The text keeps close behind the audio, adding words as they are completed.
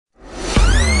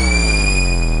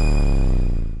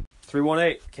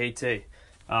318 KT.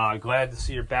 Glad to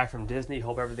see you're back from Disney.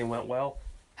 Hope everything went well.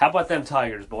 How about them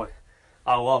Tigers, boy?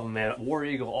 I love them, man. War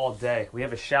Eagle all day. We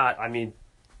have a shot. I mean,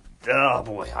 oh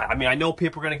boy. I know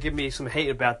people are going to give me some hate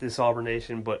about this Auburn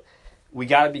Nation, but we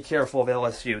got to be careful of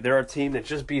LSU. They're a team that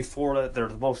just beat Florida. They're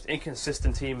the most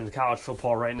inconsistent team in college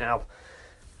football right now.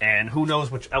 And who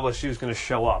knows which LSU is going to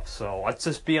show up. So let's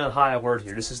just be on high alert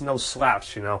here. This is no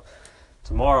slouch,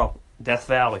 Tomorrow, Death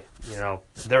Valley,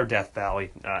 their Death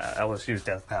Valley, LSU's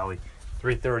Death Valley.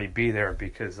 3:30, be there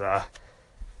because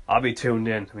I'll be tuned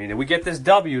in. I mean, if we get this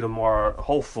W tomorrow,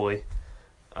 hopefully,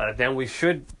 then we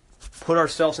should put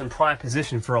ourselves in prime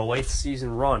position for a late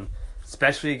season run,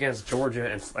 especially against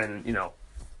Georgia and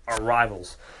our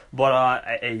rivals. But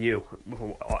AU,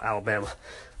 Alabama.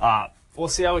 We'll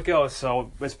see how it goes.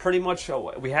 So it's pretty much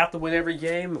we have to win every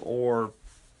game, or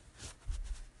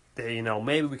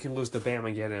maybe we can lose to Bama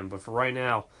and get in. But for right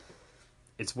now,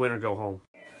 it's win or go home.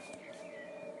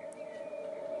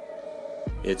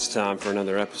 It's time for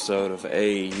another episode of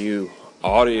AU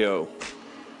Audio,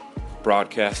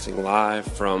 broadcasting live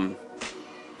from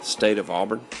the state of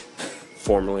Auburn,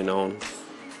 formerly known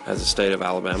as the state of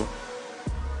Alabama,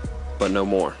 but no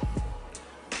more,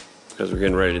 because we're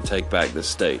getting ready to take back this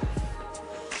state.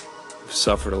 We've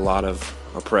suffered a lot of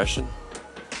oppression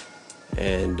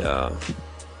and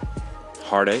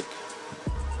heartache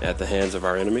at the hands of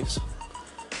our enemies,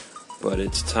 but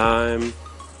it's time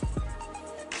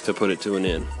to put it to an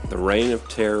end. The reign of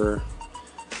terror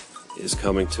is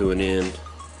coming to an end,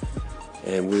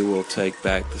 and we will take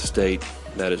back the state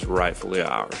that is rightfully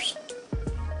ours.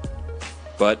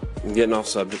 But I'm getting off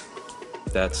subject.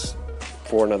 That's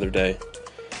for another day.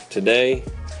 Today,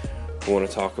 I want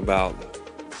to talk about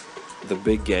the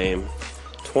big game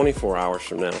 24 hours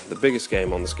from now. The biggest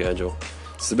game on the schedule.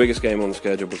 It's the biggest game on the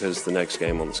schedule because it's the next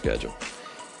game on the schedule.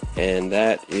 And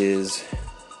that is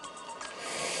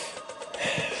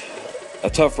a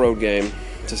tough road game,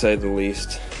 to say the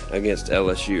least, against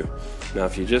LSU. Now,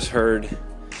 if you just heard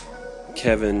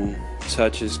Kevin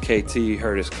Touch's KT,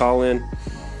 heard his call-in,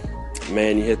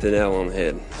 man, you hit the nail on the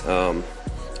head.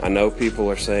 I know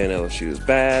people are saying LSU is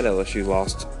bad. LSU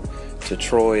lost to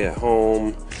Troy at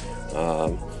home.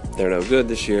 They're no good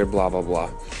this year, blah, blah, blah.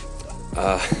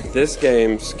 This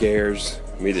game scares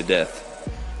me to death,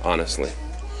 honestly.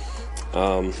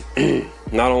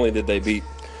 Not only did they beat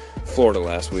Florida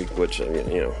last week, which,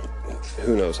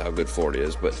 who knows how good Florida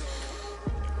is, but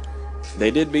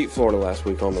they did beat Florida last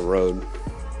week on the road.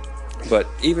 But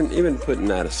even putting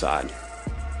that aside,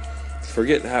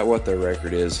 forget what their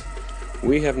record is.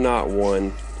 We have not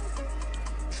won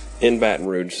in Baton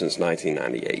Rouge since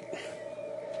 1998.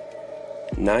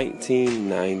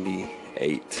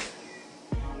 1998.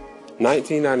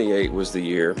 1998 was the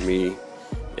year me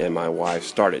and my wife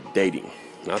started dating.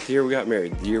 Not the year we got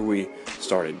married, the year we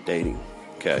started dating.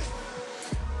 Okay.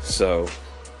 So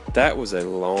that was a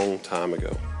long time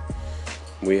ago.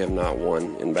 We have not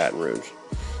won in Baton Rouge.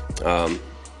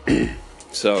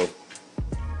 So,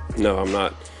 no, I'm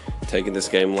not taking this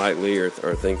game lightly or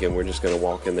thinking we're just going to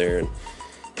walk in there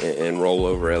and roll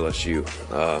over LSU.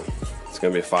 It's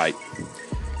going to be a fight.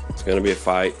 It's going to be a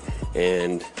fight,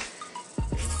 and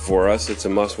for us, it's a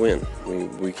must-win.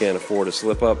 We can't afford to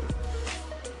slip up.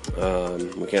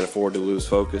 We can't afford to lose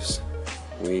focus.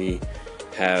 We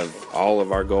have all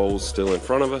of our goals still in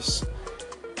front of us.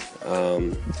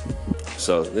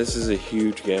 So this is a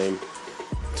huge game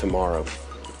tomorrow.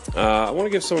 I want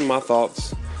to give some of my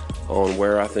thoughts on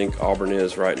where I think Auburn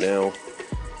is right now.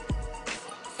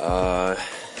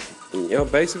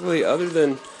 Basically, other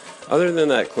than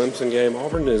that Clemson game,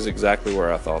 Auburn is exactly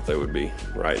where I thought they would be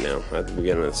right now at the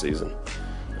beginning of the season.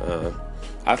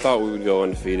 I thought we would go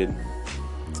undefeated.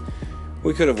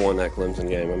 We could have won that Clemson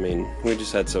game. I mean, we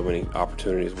just had so many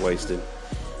opportunities wasted.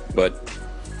 But,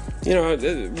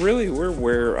 really, we're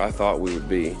where I thought we would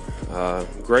be.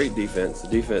 Great defense. The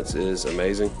defense is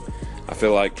amazing. I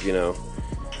feel like,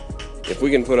 if we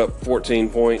can put up 14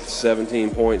 points,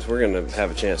 17 points, we're going to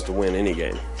have a chance to win any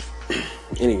game.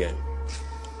 Any game.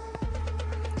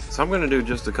 So I'm going to do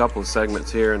just a couple of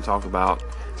segments here and talk about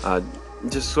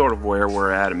just sort of where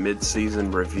we're at, a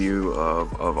mid-season review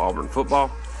of Auburn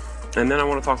football. And then I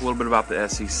want to talk a little bit about the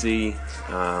SEC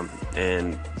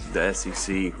and the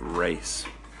SEC race.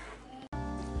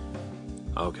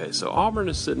 Okay, so Auburn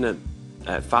is sitting at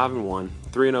 5-1,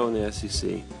 3-0 in the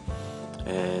SEC.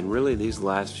 And really, these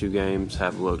last few games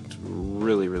have looked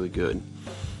really, really good.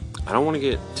 I don't want to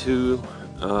get too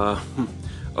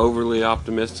overly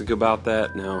optimistic about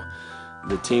that. Now,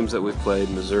 the teams that we've played,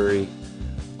 Missouri,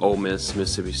 Ole Miss,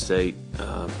 Mississippi State,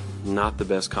 not the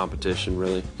best competition,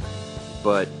 really.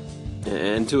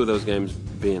 And two of those games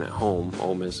being at home,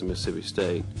 Ole Miss and Mississippi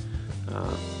State.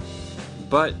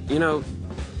 But,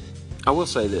 I will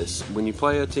say this. When you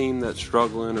play a team that's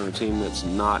struggling or a team that's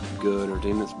not good or a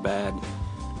team that's bad,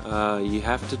 you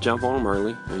have to jump on them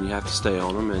early, and you have to stay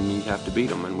on them, and you have to beat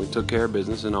them. And we took care of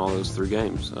business in all those 3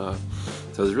 games. So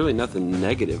there's really nothing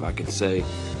negative I could say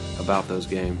about those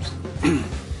games.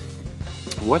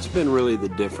 What's been really the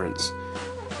difference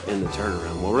in the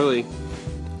turnaround? Well, really,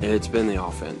 it's been the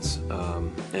offense.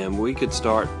 And we could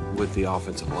start with the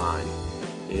offensive line.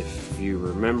 If you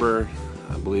remember,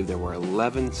 I believe there were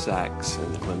 11 sacks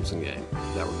in the Clemson game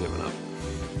that were given up.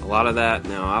 A lot of that,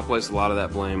 now I place a lot of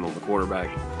that blame on the quarterback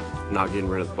not getting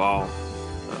rid of the ball,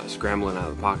 scrambling out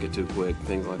of the pocket too quick,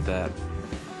 things like that.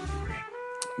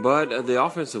 But the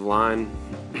offensive line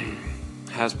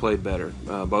has played better,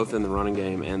 both in the running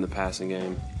game and the passing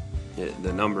game.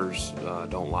 The numbers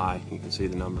don't lie. You can see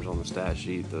the numbers on the stat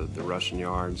sheet, the rushing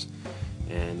yards,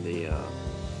 and the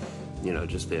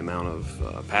just the amount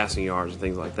of passing yards and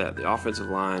things like that. The offensive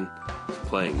line is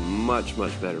playing much,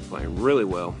 much better, playing really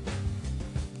well.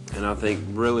 And I think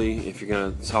really, if you're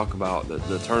going to talk about the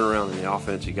turnaround in the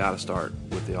offense, you got to start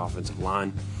with the offensive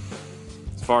line.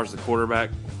 As far as the quarterback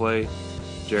play,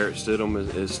 Jarrett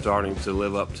Stidham is starting to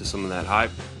live up to some of that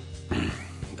hype.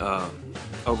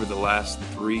 Over the last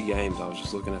 3 games, I was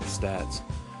just looking at the stats.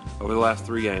 Over the last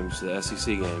 3 games, the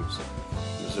SEC games,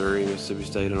 Missouri, Mississippi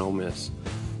State, and Ole Miss,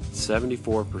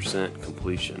 74%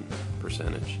 completion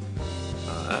percentage.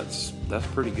 That's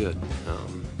pretty good.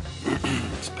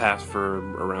 It's passed for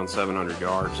around 700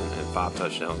 yards and 5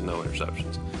 touchdowns, no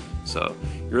interceptions. So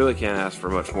you really can't ask for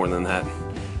much more than that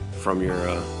from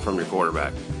your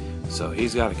quarterback. So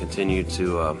he's got to continue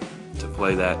to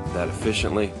play that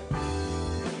efficiently.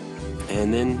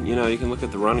 And then you can look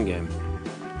at the running game.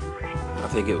 I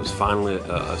think it was finally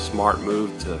a smart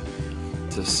move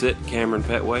to sit Cameron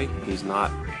Petway. He's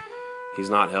not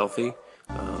healthy.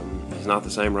 He's not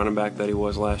the same running back that he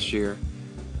was last year.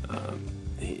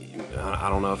 I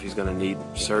don't know if he's going to need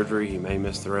surgery. He may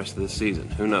miss the rest of the season.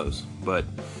 Who knows? But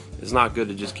it's not good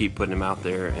to just keep putting him out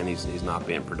there, and he's not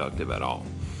being productive at all.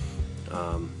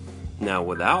 Now,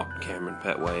 without Cameron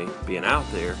Petway being out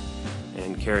there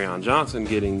and Kerryon Johnson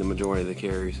getting the majority of the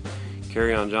carries,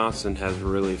 Kerryon Johnson has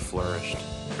really flourished.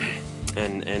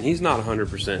 And he's not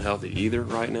 100% healthy either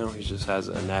right now. He just has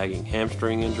a nagging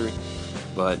hamstring injury.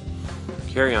 But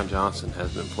Kerryon Johnson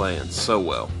has been playing so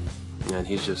well. And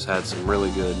he's just had some really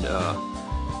good,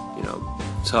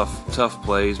 tough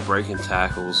plays, breaking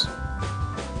tackles,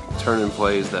 turning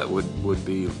plays that would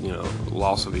be,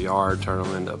 loss of a yard, turn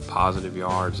them into positive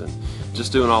yards, and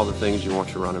just doing all the things you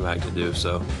want your running back to do.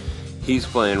 So he's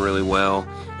playing really well.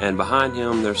 And behind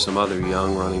him, there's some other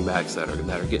young running backs that are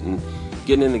getting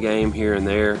in the game here and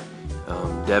there.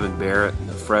 Devin Barrett,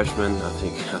 the freshman, I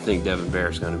think Devin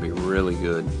Barrett's going to be really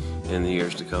good in the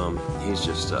years to come. He's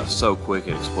just so quick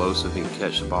and explosive. He can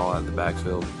catch the ball out of the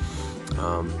backfield.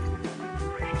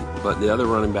 But the other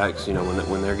running backs,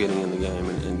 when they're getting in the game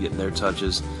and getting their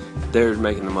touches, they're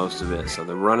making the most of it. So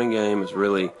the running game is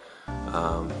really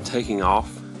taking off.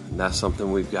 And that's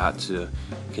something we've got to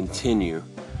continue.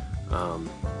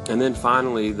 And then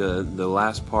finally, the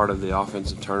last part of the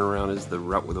offensive turnaround is the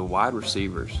wide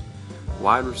receivers.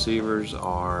 Wide receivers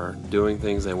are doing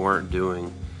things they weren't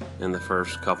doing in the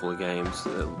first couple of games.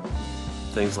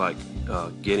 Things like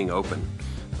getting open.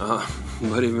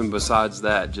 But even besides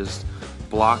that, just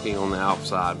blocking on the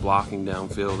outside, blocking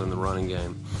downfield in the running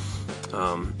game.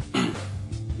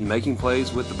 Making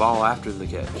plays with the ball after the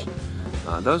catch.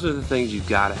 Those are the things you've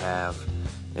got to have.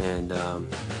 And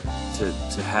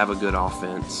to have a good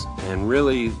offense, and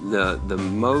really the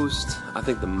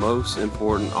most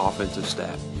important offensive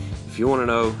stat. If you want to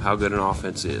know how good an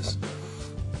offense is,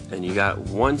 and you got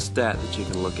one stat that you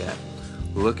can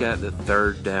look at the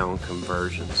third down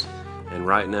conversions. And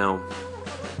right now,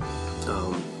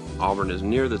 Auburn is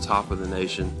near the top of the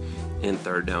nation in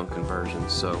third down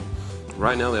conversions. So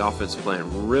right now the offense is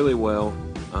playing really well.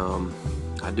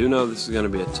 I do know this is going to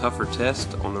be a tougher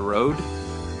test on the road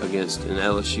against an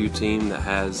LSU team that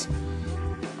has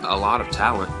a lot of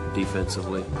talent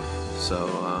defensively.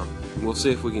 So we'll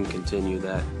see if we can continue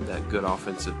that good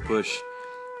offensive push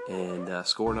and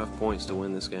score enough points to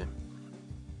win this game.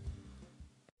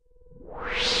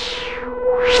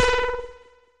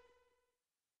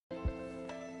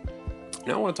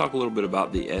 Now I want to talk a little bit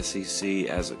about the SEC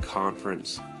as a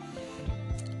conference.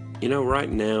 Right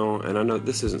now, and I know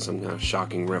this isn't some kind of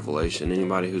shocking revelation.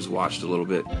 Anybody who's watched a little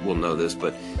bit will know this,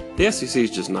 but the SEC is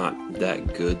just not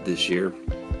that good this year.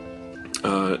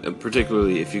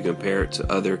 Particularly if you compare it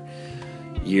to other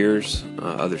years,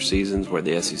 other seasons where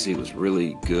the SEC was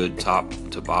really good top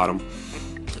to bottom.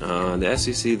 The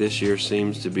SEC this year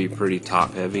seems to be pretty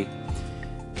top-heavy,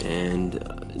 and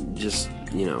just,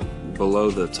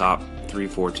 below the top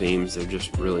 3-4 teams, there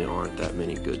just really aren't that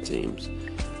many good teams.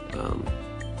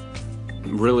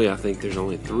 Really, I think there's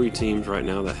only 3 teams right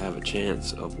now that have a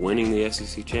chance of winning the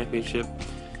SEC championship.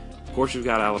 Of course, you've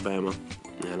got Alabama,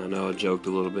 and I know I joked a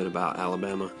little bit about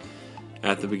Alabama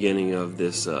at the beginning of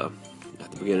this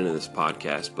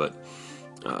podcast, but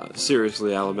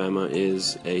seriously, Alabama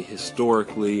is a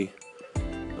historically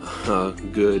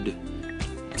good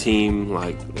team.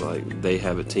 Like they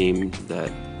have a team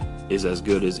that is as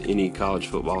good as any college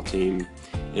football team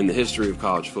in the history of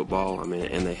college football. I mean,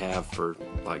 and they have for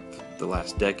like the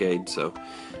last decade. So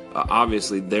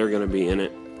obviously, they're going to be in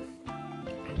it.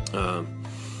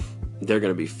 They're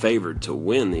going to be favored to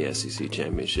win the SEC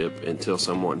championship until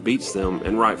someone beats them,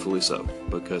 and rightfully so,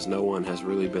 because no one has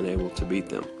really been able to beat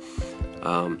them.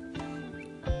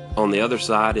 On the other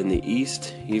side, in the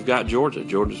East, you've got Georgia.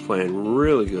 Georgia's playing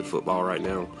really good football right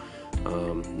now.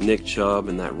 Nick Chubb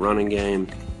and that running game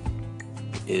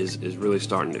is really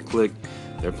starting to click.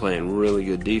 They're playing really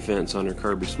good defense under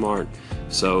Kirby Smart.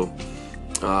 So,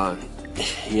 I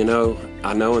know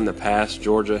in the past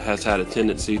Georgia has had a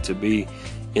tendency to be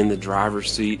in the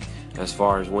driver's seat as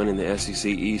far as winning the SEC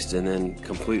East and then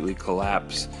completely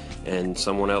collapse and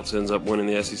someone else ends up winning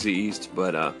the SEC East.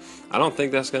 But I don't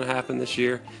think that's going to happen this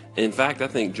year. In fact, I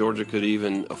think Georgia could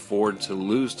even afford to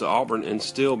lose to Auburn and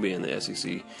still be in the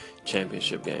SEC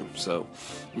championship game. So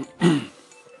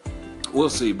we'll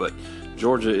see. But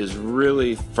Georgia is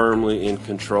really firmly in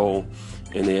control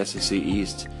in the SEC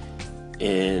East.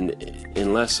 And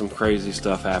unless some crazy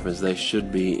stuff happens, they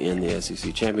should be in the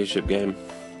SEC championship game.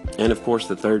 And, of course,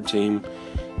 the third team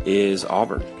is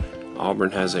Auburn. Auburn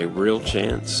has a real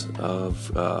chance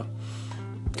of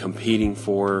competing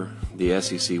for the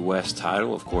SEC West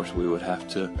title. Of course, we would have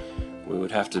to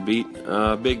beat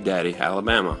Big Daddy,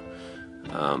 Alabama.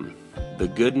 The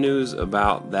good news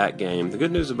about that game, the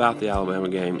good news about the Alabama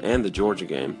game and the Georgia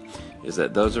game, is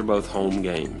that those are both home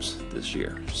games this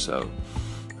year. So,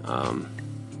 I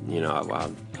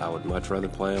would much rather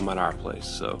play them at our place.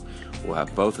 So we'll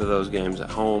have both of those games at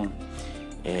home.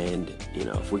 And,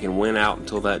 if we can win out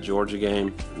until that Georgia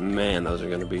game, man, those are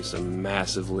going to be some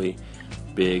massively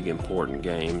big, important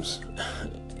games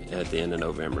at the end of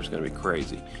November. It's going to be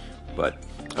crazy. But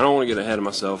I don't want to get ahead of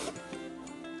myself.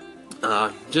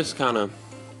 Just kind of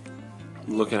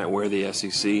looking at where the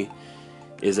SEC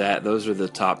is at. Those are the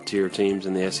top tier teams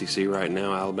in the SEC right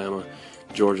now: Alabama,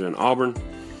 Georgia, and Auburn.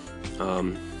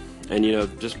 And,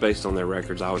 just based on their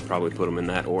records, I would probably put them in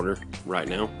that order right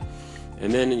now.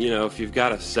 And then, if you've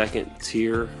got a second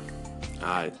tier,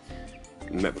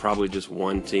 probably just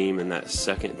one team in that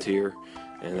second tier,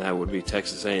 and that would be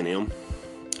Texas A&M.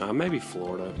 Maybe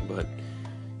Florida, but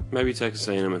maybe Texas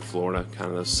A&M and Florida,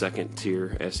 kind of those second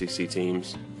tier SEC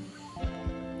teams.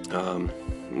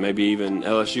 Maybe even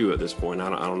LSU at this point. I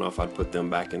don't know if I'd put them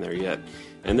back in there yet.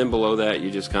 And then below that,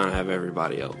 you just kind of have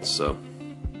everybody else. So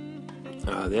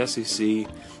the SEC,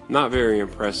 not very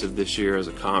impressive this year as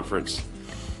a conference.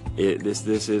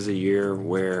 This is a year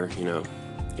where,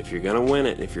 if you're going to win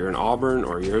it, if you're in Auburn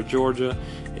or you're at Georgia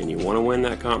and you want to win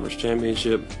that conference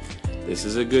championship, this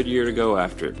is a good year to go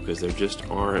after it, because there just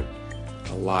aren't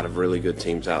a lot of really good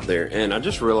teams out there. And I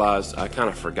just realized I kind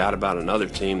of forgot about another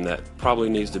team that probably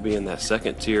needs to be in that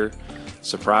second tier,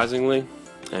 surprisingly,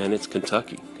 and it's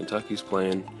Kentucky. Kentucky's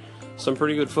playing some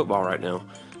pretty good football right now.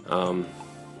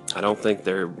 I don't think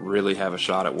they really have a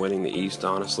shot at winning the East,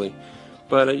 honestly.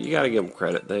 But you got to give them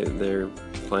credit. They're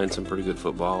playing some pretty good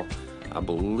football. I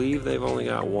believe they've only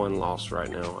got one loss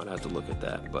right now. I'd have to look at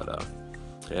that. But,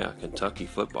 Kentucky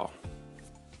football.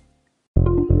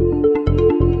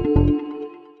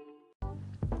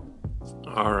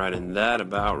 All right, and that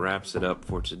about wraps it up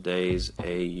for today's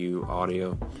AU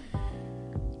audio.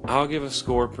 I'll give a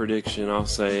score prediction. I'll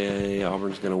say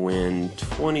Auburn's going to win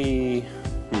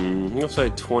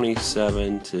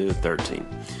 27-13.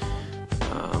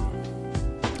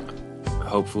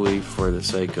 Hopefully, for the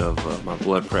sake of my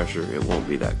blood pressure, it won't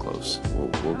be that close.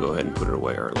 We'll go ahead and put it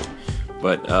away early.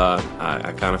 But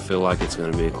I kind of feel like it's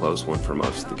going to be a close one for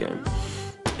most of the game.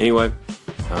 Anyway,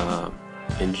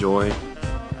 enjoy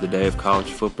the day of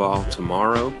college football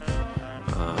tomorrow.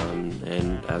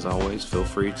 And as always, feel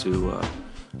free to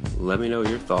let me know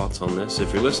your thoughts on this.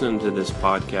 If you're listening to this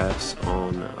podcast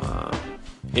on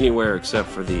anywhere except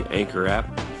for the Anchor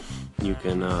app, you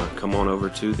can come on over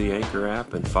to the Anchor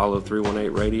app and follow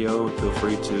 318 Radio, and feel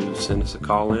free to send us a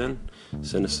call in,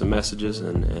 send us some messages,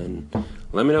 and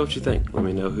let me know what you think. Let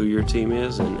me know who your team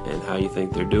is and how you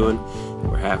think they're doing.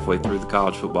 We're halfway through the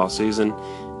college football season,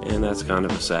 And that's kind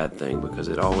of a sad thing because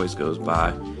it always goes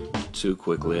by too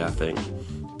quickly, I think.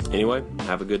 Anyway,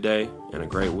 have a good day and a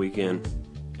great weekend.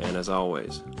 And as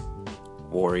always,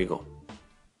 War Eagle.